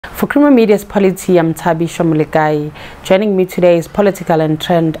For Creamer Media's Polity, I'm Tabi Shomulekai. Joining me today is political and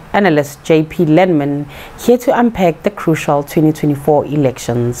trend analyst JP Landman, here to unpack the crucial 2024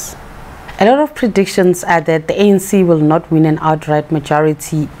 elections. A lot of predictions are that the ANC will not win an outright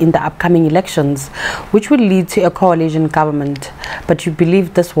majority in the upcoming elections, which will lead to a coalition government. But you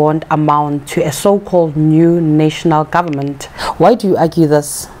believe this won't amount to a so-called new national government. Why do you argue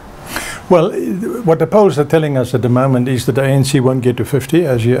this? Well, what the polls are telling us at the moment is that the ANC won't get to 50,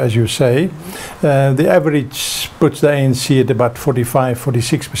 as you say. The average puts the ANC at about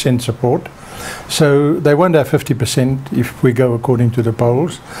 45–46% support. So they won't have 50% if we go according to the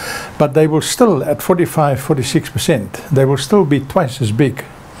polls. But they will still, at 45–46%, they will still be twice as big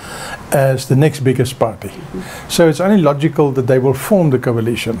as the next biggest party. So it's only logical that they will form the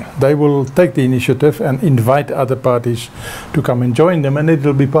coalition. They will take the initiative and invite other parties to come and join them, and it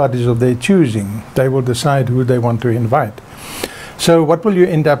will be parties of their choosing. They will decide who they want to invite. So what will you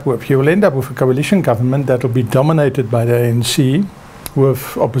end up with? You will end up with a coalition government that will be dominated by the ANC,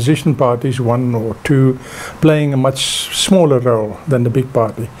 with opposition parties, one or two, playing a much smaller role than the big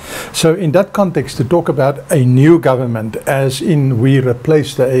party. So in that context, to talk about a new government, as in we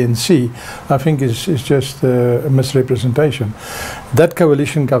replace the ANC, I think is just a misrepresentation. That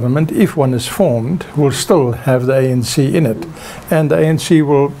coalition government, if one is formed, will still have the ANC in it. And the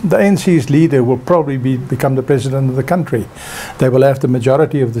ANC's leader will probably become the president of the country. They will have the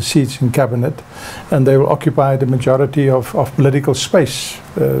majority of the seats in cabinet, and they will occupy the majority of political space,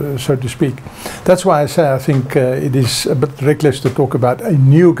 so to speak. That's why I say I think it is a bit reckless to talk about a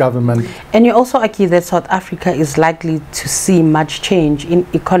new government. And you also argue that South Africa is likely to see much change in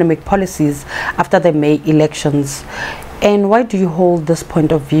economic policies after the May elections. And why do you hold this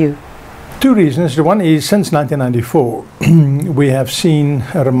point of view? Two reasons. The one is, since 1994, we have seen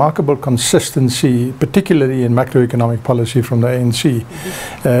a remarkable consistency, particularly in macroeconomic policy from the ANC.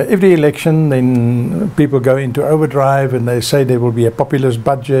 Every election, then people go into overdrive and they say there will be a populist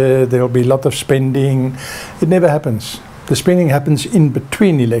budget, there will be a lot of spending. It never happens. The spending happens in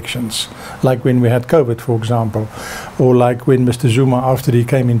between elections, like when we had COVID, for example, or like when Mr. Zuma, after he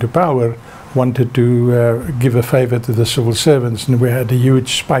came into power, wanted to give a favor to the civil servants, and we had a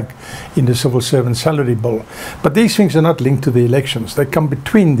huge spike in the civil servant salary bill. But these things are not linked to the elections. They come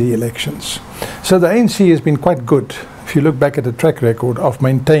between the elections. So the ANC has been quite good, if you look back at the track record, of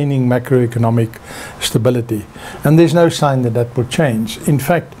maintaining macroeconomic stability. And there's no sign that that will change. In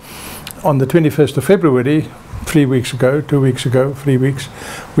fact, on the 21st of February, 3 weeks ago, 2 weeks ago, 3 weeks,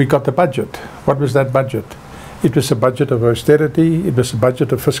 we got the budget. What was that budget? It was a budget of austerity, it was a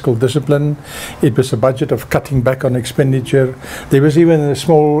budget of fiscal discipline, it was a budget of cutting back on expenditure. There was even a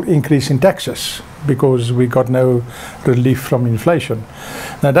small increase in taxes because we got no relief from inflation.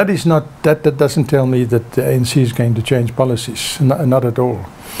 Now that doesn't tell me that the ANC is going to change policies, not at all.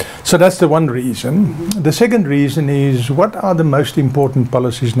 So that's the one reason. The second reason is, what are the most important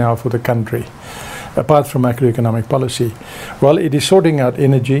policies now for the country, apart from macroeconomic policy? Well, it is sorting out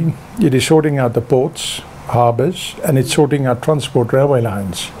energy, it is sorting out the ports, harbours, and it's sorting out transport railway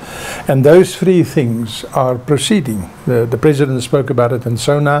lines. And those three things are proceeding. The President spoke about it in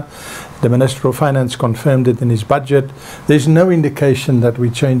SONA. The Minister of Finance confirmed it in his budget. There's no indication that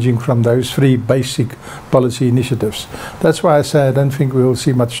we're changing from those three basic policy initiatives. That's why I say I don't think we will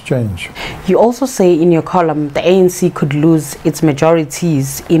see much change. You also say in your column the ANC could lose its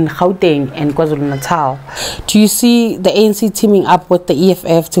majorities in Gauteng and KwaZulu-Natal. Do you see the ANC teaming up with the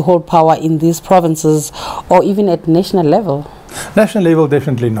EFF to hold power in these provinces, or even at national level? National level,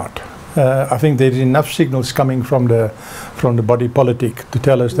 definitely not. I think there's enough signals coming from the body politic to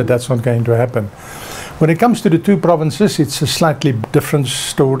tell us that that's not going to happen. When it comes to the two provinces, it's a slightly different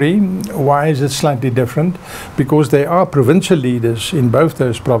story. Why is it slightly different? Because there are provincial leaders in both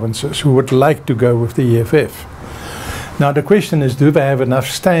those provinces who would like to go with the EFF. Now the question is, do they have enough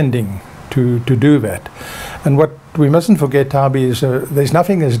standing to do that? And what we mustn't forget, Tabi, is there's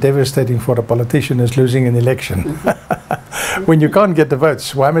nothing as devastating for a politician as losing an election. When you can't get the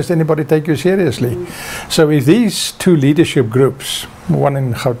votes, why must anybody take you seriously? So if these two leadership groups, one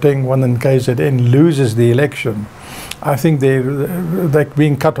in Gauteng, one in KZN, loses the election, I think they're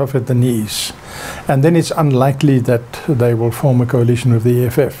being cut off at the knees. And then it's unlikely that they will form a coalition with the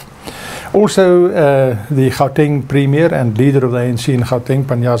EFF. Also, the Gauteng Premier and leader of the ANC in Gauteng,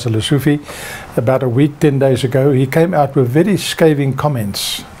 Panyaza Lesufi, about a week, 10 days ago, he came out with very scathing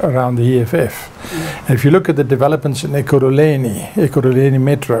comments around the EFF. And if you look at the developments in Ekurhuleni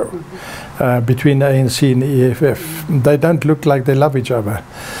Metro, between the ANC and the EFF, they don't look like they love each other.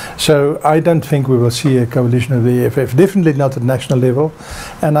 So I don't think we will see a coalition of the EFF, definitely not at national level,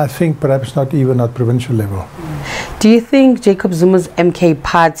 and I think perhaps not even at provincial level. Do you think Jacob Zuma's MK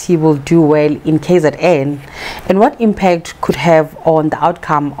party will do well in KZN, and what impact could have on the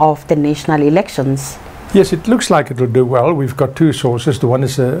outcome of the national elections? Yes, it looks like it will do well. We've got two sources. The one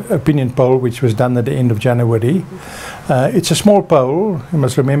is an opinion poll which was done at the end of January. It's a small poll, you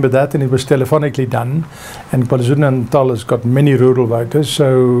must remember that, and it was telephonically done. And KwaZulu-Natal has got many rural voters,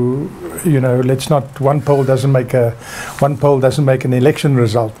 so let's not, one poll doesn't make an election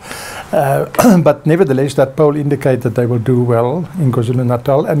result. But nevertheless, that poll indicates that they will do well in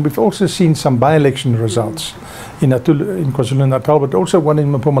KwaZulu-Natal, and we've also seen some by-election results in KwaZulu-Natal, but also one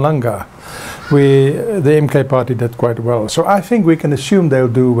in Mpumalanga, where the MK party did quite well. So I think we can assume they'll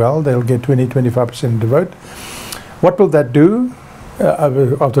do well. They'll get 20-25% of the vote. What will that do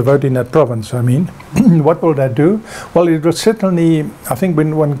of the vote in that province? I mean, what will that do? Well, it will certainly, I think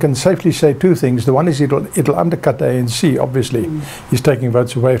one can safely say two things. The one is it'll undercut the ANC, obviously. He's taking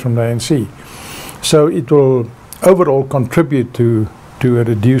votes away from the ANC. So it will overall contribute to a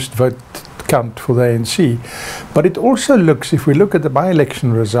reduced vote count for the ANC. But it also looks, if we look at the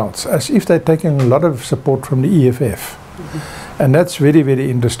by-election results, as if they're taking a lot of support from the EFF. And that's very, very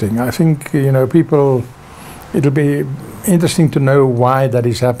interesting. I think, it'll be interesting to know why that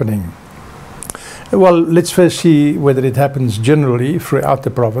is happening. Well, let's first see whether it happens generally throughout the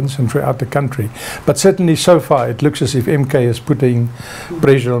province and throughout the country. But certainly so far it looks as if MK is putting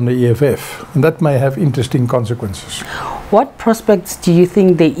pressure on the EFF, and that may have interesting consequences. What prospects do you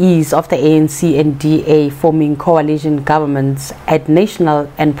think there is of the ANC and DA forming coalition governments at national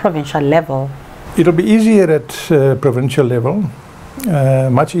and provincial level? It'll be easier at provincial level,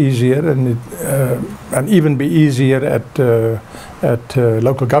 much easier, and even be easier at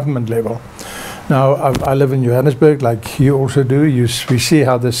local government level. Now, I live in Johannesburg, like you also do. We see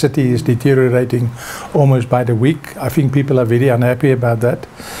how the city is deteriorating almost by the week. I think people are very unhappy about that.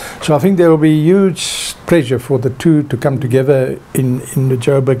 So I think there will be huge pressure for the two to come together in the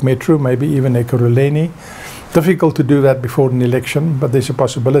Joburg Metro, maybe even Ekurhuleni. Difficult to do that before an election, but there's a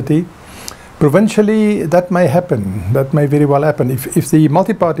possibility. Provincially, that may happen. That may very well happen. If the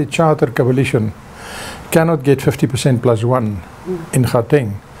multi-party charter coalition cannot get 50% plus one in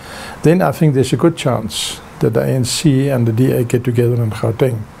Gauteng, then I think there's a good chance that the ANC and the DA get together in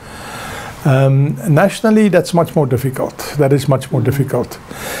Gauteng. Nationally, that's much more difficult. That is much more difficult.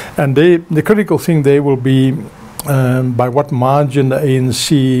 And the critical thing there will be by what margin the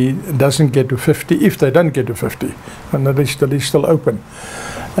ANC doesn't get to 50, if they don't get to 50, and that is still open.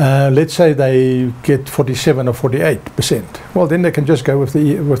 Let's say they get 47 or 48%. Well, then they can just go with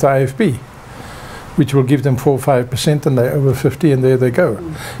the IFP, which will give them 4 or 5%, and they're over 50, and there they go.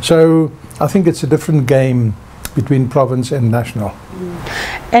 So I think it's a different game between province and national.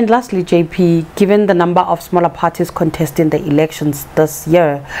 And lastly, JP, given the number of smaller parties contesting the elections this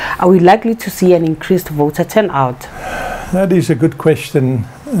year, are we likely to see an increased voter turnout? That is a good question.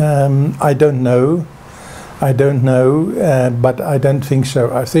 I don't know. But I don't think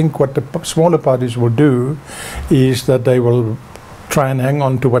so. I think what the smaller parties will do is that they will try and hang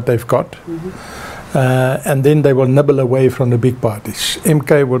on to what they've got. And then they will nibble away from the big parties.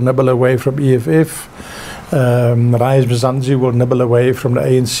 MK will nibble away from EFF. Rais Mzansi will nibble away from the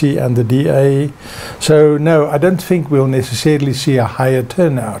ANC and the DA. So no, I don't think we'll necessarily see a higher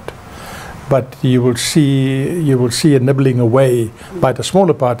turnout. But you will see a nibbling away by the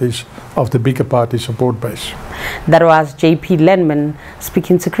smaller parties of the bigger party support base. That was JP Landman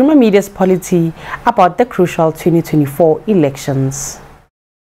speaking to Creamer Media's Polity about the crucial 2024 elections.